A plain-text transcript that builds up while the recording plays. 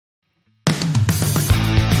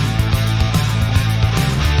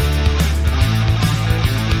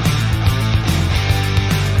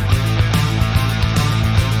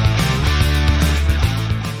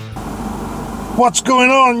What's going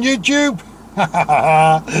on, YouTube?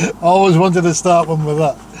 Always wanted to start one with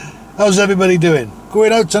that. How's everybody doing?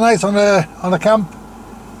 Going out tonight on a camp.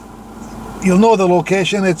 You'll know the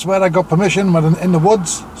location. It's where I got permission, in the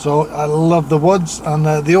woods. So I love the woods,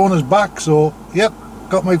 and the owner's back. So yep,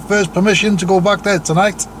 got my first permission to go back there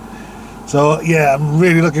tonight. So yeah, I'm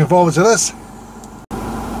really looking forward to this.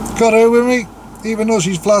 Got her with me, even though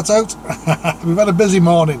she's flat out. We've had a busy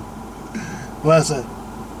morning. Bless her.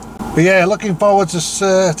 But yeah, looking forward to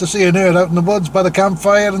seeing her out in the woods by the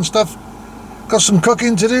campfire and stuff. Got some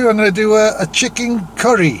cooking to do. I'm going to do a chicken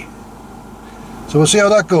curry. So we'll see how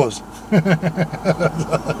that goes.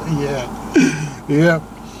 yeah.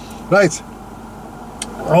 Right.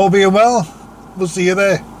 All being well, we'll see you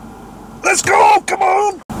there. Let's go! Come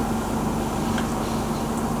on!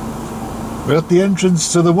 We're at the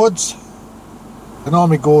entrance to the woods. I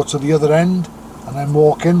normally go to the other end and then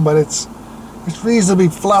walk in, but it's reasonably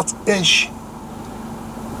flat-ish.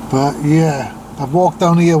 But yeah, I've walked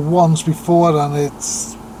down here once before and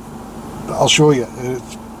I'll show you,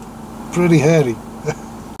 it's pretty hairy.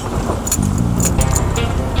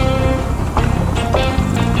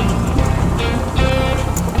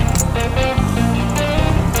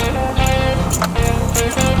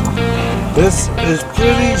 This is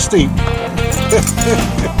pretty steep.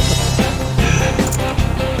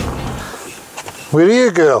 We're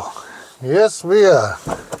here, girl. Yes, we are.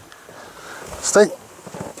 Stay.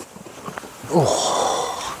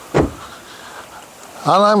 Oh.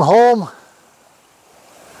 And I'm home.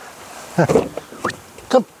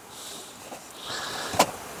 Come.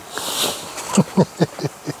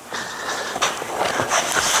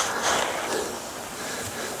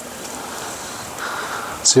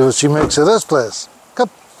 See what she makes of this place.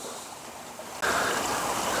 Come.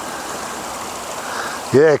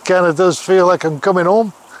 Yeah, it kind of does feel like I'm coming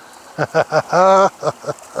home. Oh,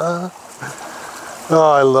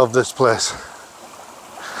 I love this place.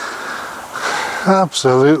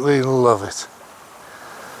 Absolutely love it.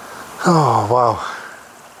 Oh, wow.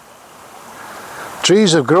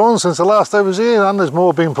 Trees have grown since the last I was here, and there's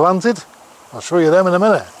more being planted. I'll show you them in a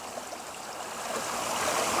minute.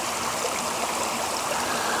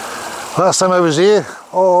 Last time I was here,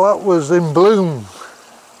 oh, that was in bloom.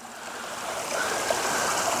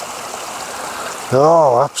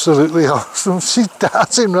 Oh, absolutely awesome. She's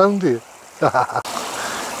dancing around here.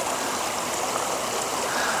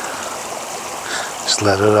 Just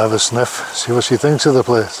let her have a sniff, see what she thinks of the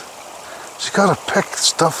place. She's got to pick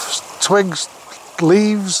stuff, twigs,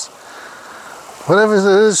 leaves, whatever it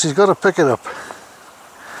is, she's got to pick it up.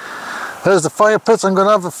 There's the fire pit. I'm going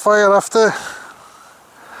to have a fire after.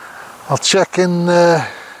 I'll check in there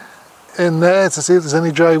to see if there's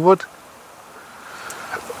any dry wood.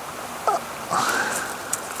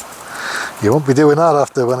 You won't be doing that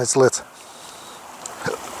after when it's lit.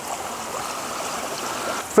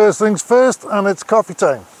 First things first, and it's coffee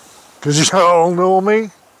time. Because you all know me,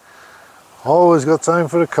 always got time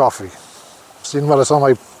for a coffee. Seen what it's on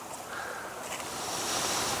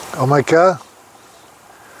my car?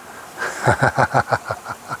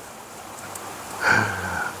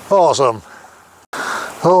 Awesome.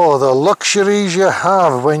 Oh, the luxuries you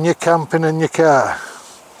have when you're camping in your car.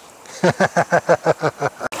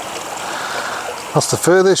 That's the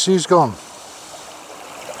furthest she's gone.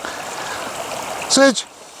 Sidge!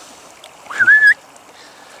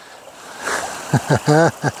 Look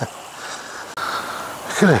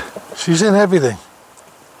at her, she's in everything.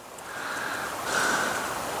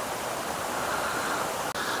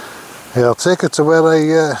 Yeah, I'll take her to where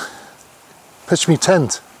I pitch me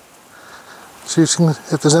tent. See if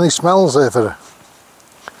there's any smells there for her.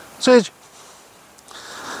 Sidge!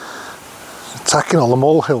 Attacking all the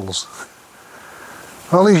molehills.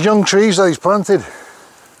 All these young trees that he's planted.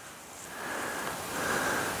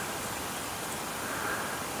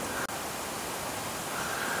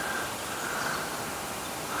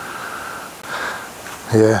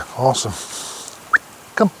 Yeah, awesome.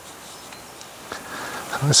 Come.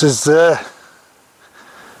 This is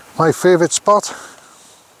my favourite spot.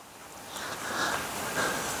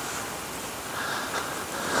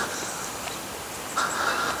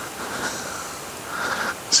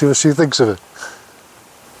 See what she thinks of it.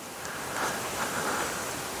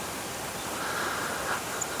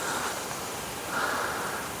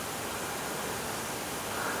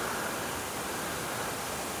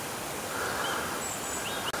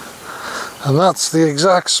 And that's the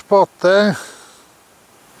exact spot there.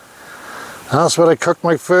 That's where I cooked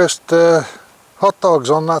my first hot dogs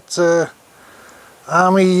on that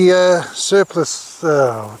army surplus.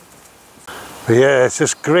 But yeah, it's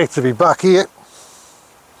just great to be back here.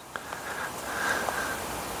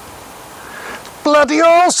 bloody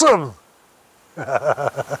awesome!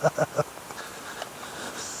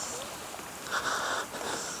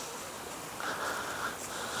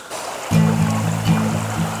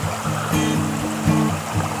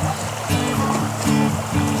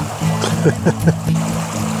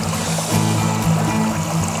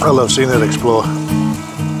 I love seeing it explore.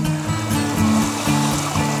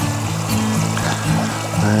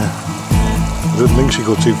 I didn't think she'd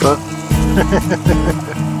go too far.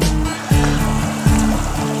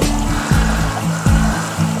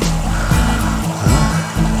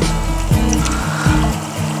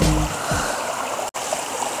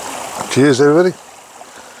 Cheers everybody.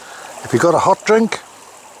 If you got a hot drink,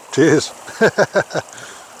 cheers.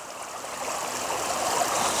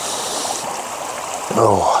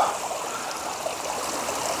 Oh,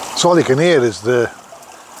 so all you can hear is the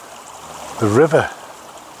river.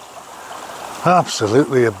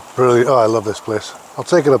 Absolutely a brilliant. Oh, I love this place. I'll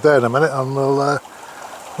take it up there in a minute and we'll let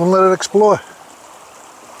it explore.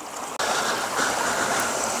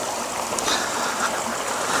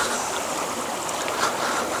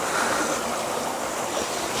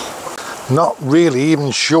 Not really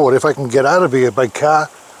even sure if I can get out of here by car.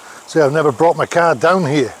 See, I've never brought my car down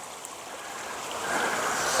here.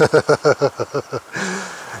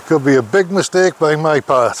 Could be a big mistake by my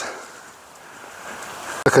part.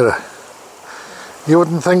 Look at her. You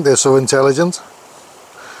wouldn't think they're so intelligent.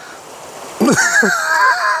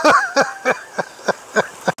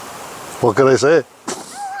 What can I say?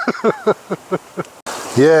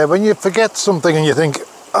 Yeah, when you forget something and you think,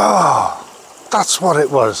 oh, that's what it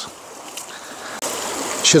was.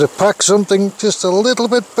 Should have packed something just a little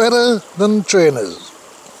bit better than trainers.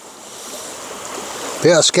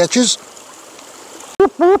 Yeah, Skechers.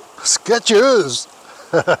 Skechers.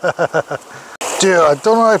 Dear, I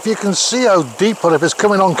don't know if you can see how deep, or if it's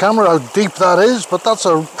coming on camera how deep that is, but that's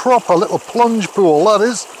a proper little plunge pool, that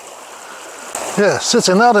is. Yeah,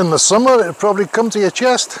 sitting that in the summer, it'd probably come to your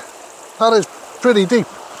chest. That is pretty deep.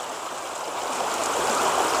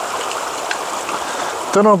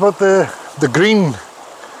 Don't know about the green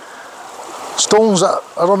stones that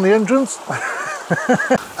are on the entrance.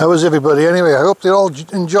 How is everybody anyway? I hope they're all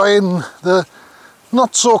enjoying the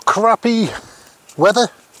not so crappy weather.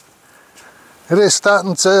 It is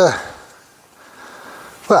starting to,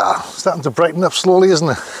 well, starting to brighten up slowly, isn't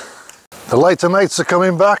it? The lighter nights are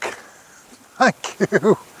coming back. Thank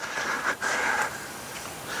you.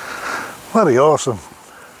 Very awesome.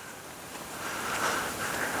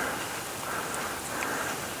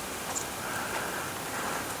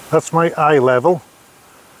 That's my eye level.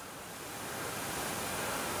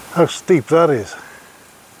 How steep that is.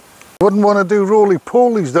 Wouldn't want to do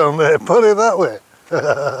roly-polies down there, put it that way.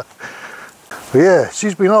 But yeah,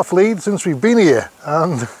 she's been off lead since we've been here,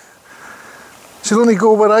 and she'll only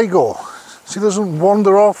go where I go. She doesn't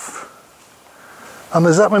wander off, and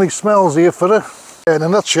there's that many smells here for her. In a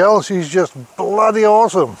nutshell, she's just bloody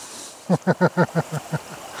awesome.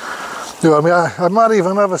 I mean, I might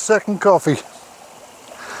even have a second coffee.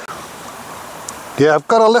 Yeah, I've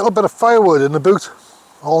got a little bit of firewood in the boot,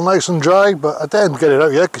 all nice and dry, but I daren't get it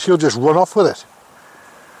out yet because she'll just run off with it.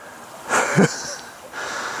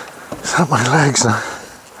 Is that my legs now?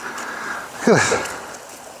 Look at it.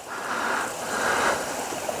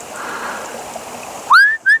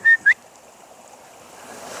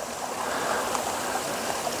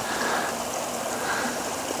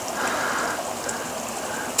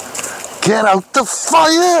 Get out the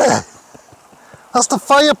fire! That's the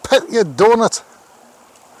fire pit, you donut.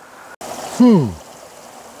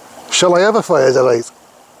 Shall I have a fire tonight?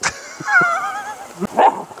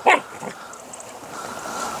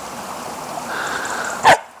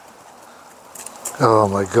 Oh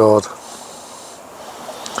my god.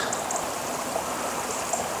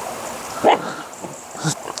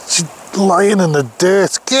 She's lying in the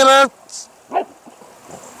dirt. Get out!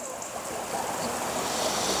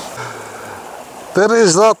 There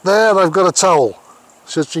is that there. I've got a towel.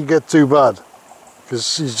 Should she get too bad. Because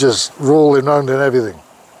she's just rolling around in everything.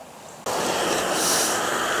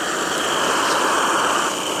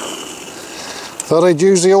 Thought I'd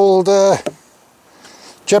use the old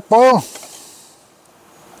jet boil.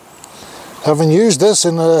 Haven't used this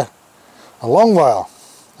in a long while,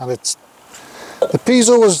 and it's the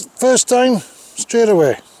piezo was first time straight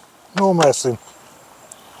away, no messing.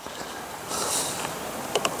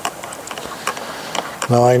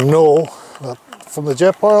 Now I know that from the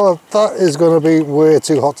jet boil that is going to be way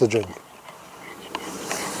too hot to drink.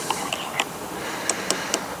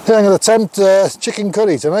 Yeah, I'm going to attempt chicken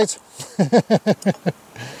curry tonight.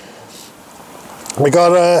 We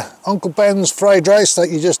got Uncle Ben's fried rice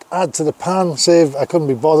that you just add to the pan. Save, I couldn't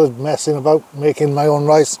be bothered messing about making my own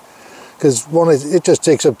rice because one, it just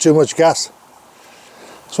takes up too much gas.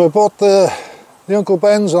 So I bought the Uncle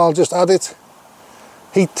Ben's and I'll just add it.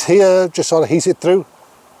 Heat here, just sort of heat it through.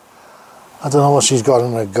 I don't know what she's got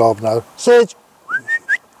in her gob now. Sage!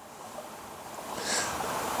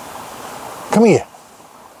 Come here.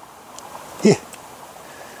 Here.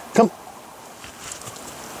 Come.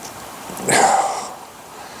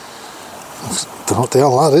 Don't know what the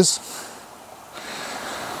hell that is.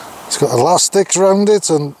 It's got elastics around it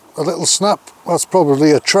and a little snap. That's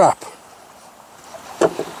probably a trap.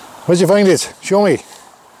 Where'd you find it? Show me.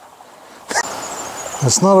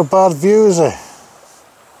 It's not a bad view, is it?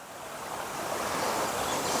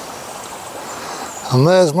 And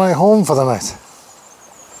there's my home for the night.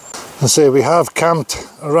 And say we have camped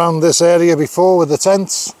around this area before with the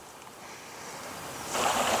tents.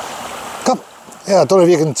 Come. Yeah, I don't know if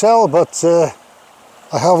you can tell, but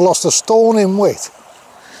I have lost a stone in weight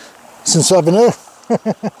since I've been here.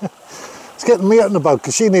 It's getting me out and about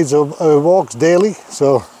because she needs her walks daily,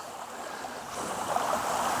 so.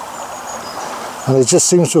 And it just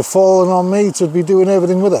seems to have fallen on me to be doing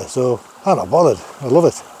everything with her, so I'm not bothered. I love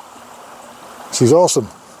it. She's awesome.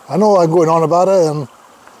 I know I'm going on about her,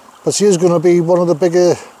 but she is going to be one of the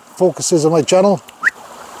bigger focuses of my channel.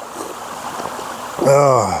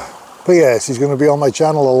 But yeah, she's going to be on my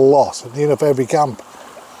channel a lot, near enough every camp.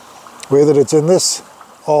 Whether it's in this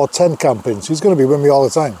or tent camping, she's going to be with me all the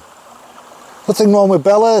time. Nothing wrong with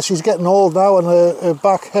Bella, she's getting old now and her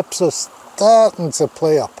back hips are starting to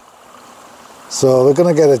play up. So we're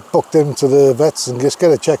going to get it booked into the vets and just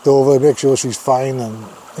get it checked over, make sure she's fine and,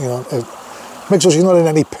 you know, make sure she's not in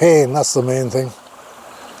any pain, that's the main thing.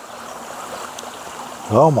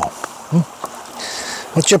 Come on.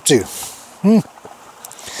 What you up to?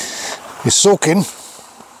 You're soaking.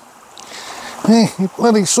 Hey, you're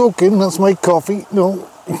bloody soaking, that's my coffee. No,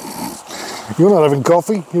 you're not having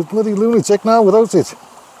coffee. You're bloody lunatic now without it.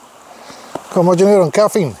 Can't imagine you're on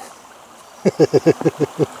caffeine.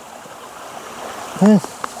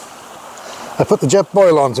 I put the jet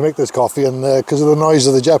boil on to make this coffee, and because of the noise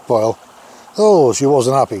of the jet boil, oh, she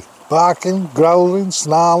wasn't happy. Barking, growling,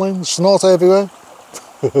 snarling, snot everywhere.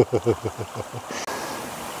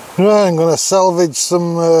 Right, I'm going to salvage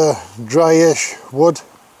some dry-ish wood.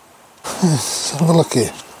 Let's have a look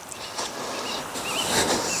here.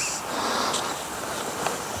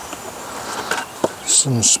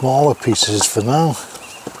 Some smaller pieces for now,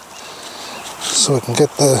 so I can get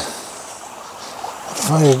the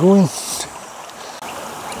fire going.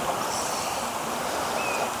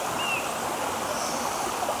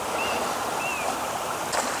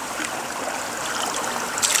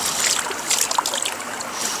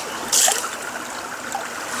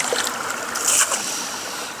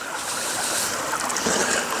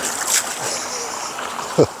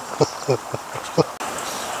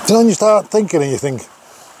 Then you start thinking and you think,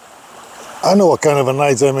 I know what kind of a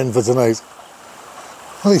night I'm in for tonight.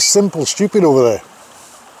 Really simple, stupid over there.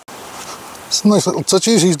 Some nice little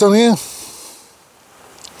touches he's done here.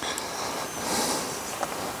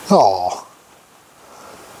 Oh,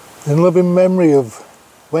 in loving memory of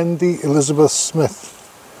Wendy Elizabeth Smith.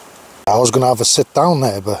 I was going to have a sit down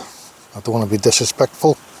there, but I don't want to be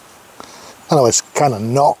disrespectful. I know it's kind of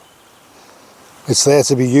not. It's there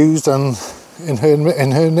to be used and in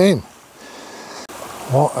her name.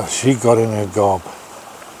 What has she got in her gob?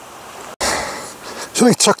 She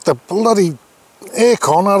only took the bloody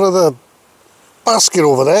acorn out of the basket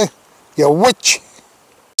over there. You witch!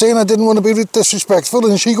 Saying I didn't want to be disrespectful,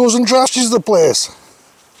 and she goes and trashes the place.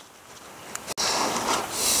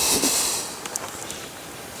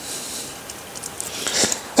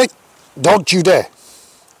 Hey, don't you dare!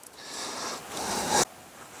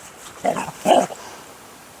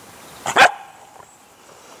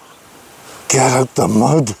 Get out the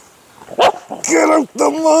mud! Get out the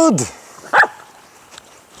mud!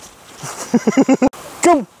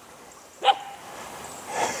 Come!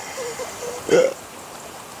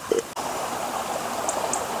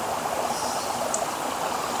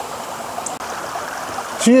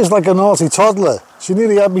 She is like a naughty toddler. She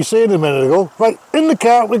nearly had me saying a minute ago, right, in the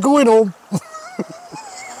car, we're going home.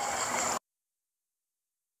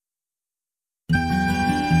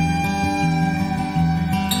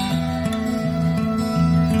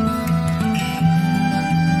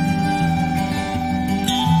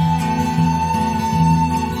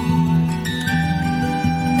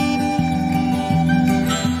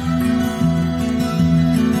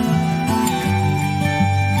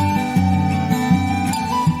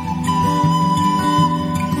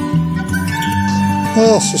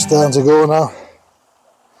 Yeah, it's just starting to go now.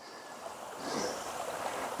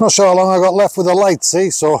 Not sure how long I got left with the light, see,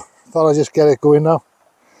 so thought I'd just get it going now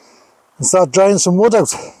and start drying some wood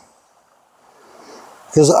out,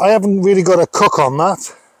 because I haven't really got a cook on that,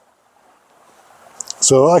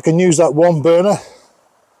 so I can use that one burner.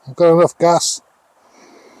 I've got enough gas.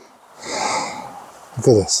 Look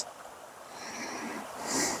at this.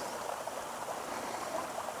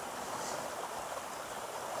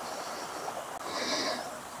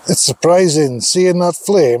 It's surprising seeing that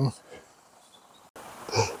flame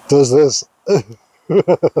does this. I'm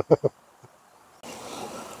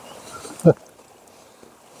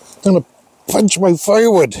gonna punch my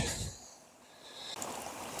firewood.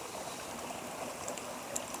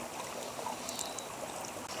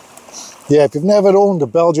 Yeah, if you've never owned a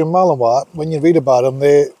Belgian Malinois, when you read about them,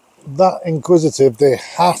 they're that inquisitive, they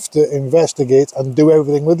have to investigate and do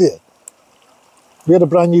everything with you. We had a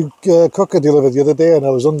brand new cooker delivered the other day, and I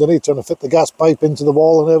was underneath trying to fit the gas pipe into the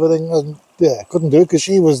wall and everything, and yeah, couldn't do it because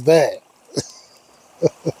she was there.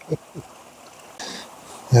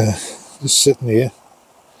 Yeah, just sitting here.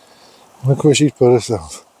 Look where she's put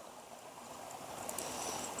herself.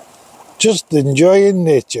 Just enjoying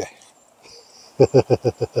nature.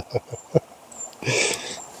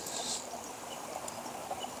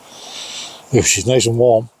 Oh, she's nice and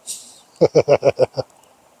warm.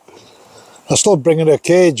 I'm still bringing her a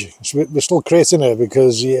cage. We're still crating her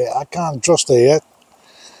because, yeah, I can't trust her yet.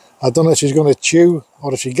 I don't know if she's going to chew,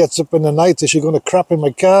 or if she gets up in the night, is she going to crap in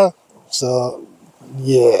my car? So,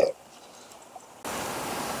 yeah.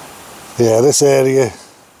 Yeah, this area,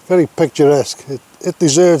 very picturesque. It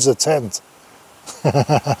deserves a tent.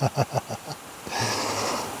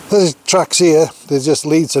 There's tracks here, they just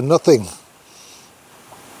lead to nothing.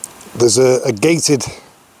 There's a gated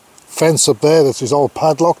fence up there that is all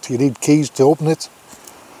padlocked. You need keys to open it.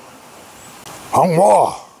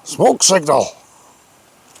 Malinois, smoke signal.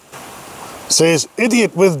 Says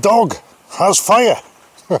idiot with dog has fire.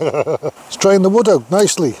 It's drying the wood out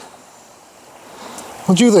nicely.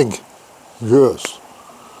 What do you think? Yes,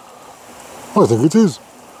 I think it is.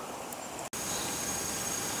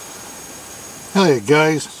 Hey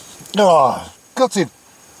guys. Oh, got it.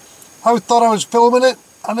 I thought I was filming it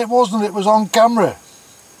and it wasn't, it was on camera.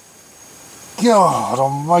 God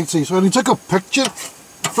almighty. So I only took a picture,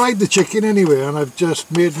 fried the chicken anyway, and I've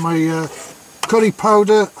just made my curry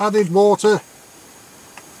powder, added water.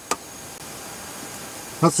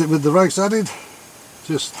 That's it with the rice added.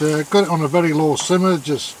 Just got it on a very low simmer,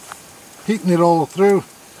 just heating it all through.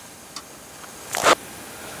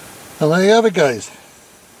 And there you have it guys.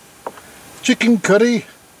 Chicken curry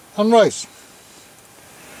and rice.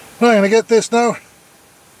 Right, I'm going to get this now,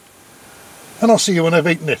 and I'll see you when I've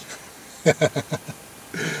eaten it.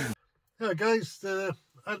 Yeah guys, I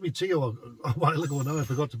had my tea a while ago now. I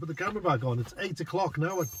forgot to put the camera back on. It's 8 o'clock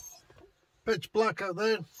now. It's pitch black out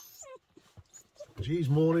there. She's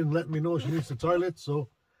moaning, letting me know she needs the toilet, so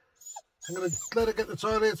I'm going to let her get the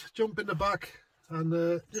toilet, jump in the back,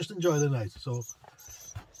 and just enjoy the night. So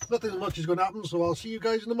nothing much is going to happen, so I'll see you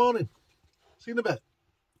guys in the morning. See you in a bit.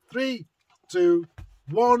 3, 2,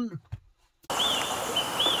 1.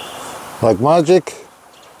 Like magic,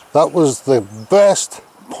 that was the best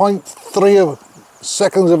 0.3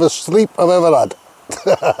 seconds of a sleep I've ever had.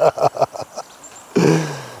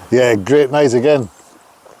 Yeah, great night again.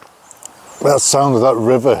 That sound of that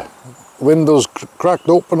river. Windows cracked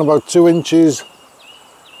open about 2 inches.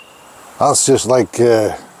 That's just like,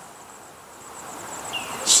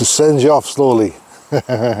 just sends you off slowly.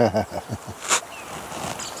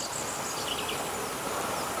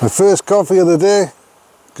 My first coffee of the day,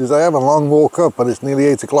 because I haven't long woke up and it's nearly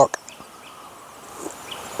 8 o'clock.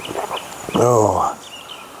 Oh.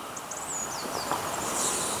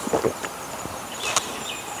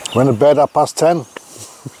 Went to bed at 10:30.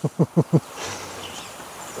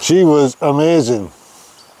 She was amazing.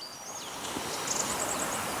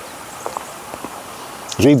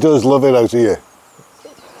 She does love it out here.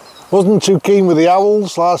 Wasn't too keen with the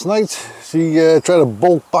owls last night. She tried to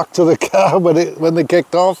bolt back to the car when they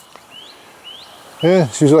kicked off. Yeah,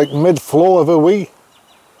 she was like mid-flow of her wee,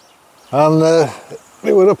 and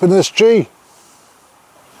they were up in this tree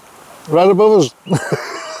right above us.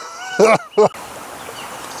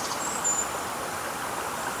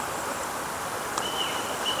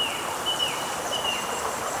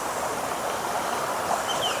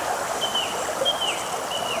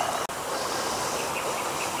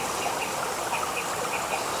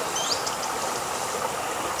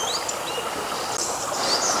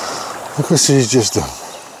 Look what she's just done.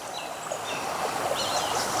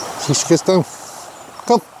 See, she gets down.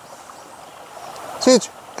 Come. Sage,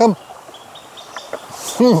 come.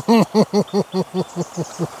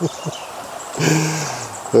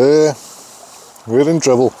 We're in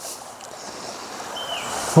trouble.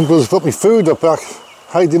 Uncle's put me food up back,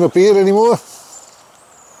 hiding up here anymore.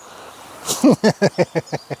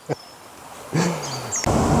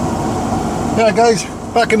 Yeah guys,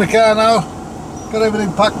 back in the car now. Got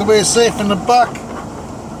everything packed away safe in the back.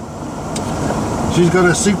 She's got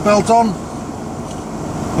her seatbelt on.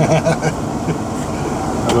 I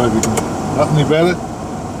don't know if you can happen any better.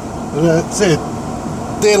 That's it.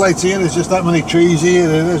 Daylight's here, there's just that many trees here,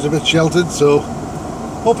 it is a bit sheltered, so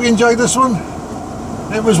hope you enjoyed this one.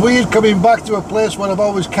 It was weird coming back to a place where I've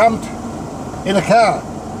always camped in a car.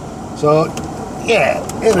 So yeah,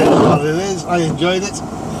 it is what it is. I enjoyed it.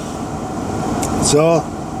 So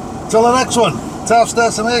till the next one, Taft's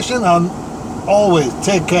Destination, and always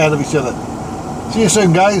take care of each other. See you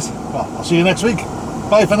soon guys. Well, I'll see you next week.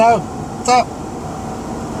 Bye for now. Ta.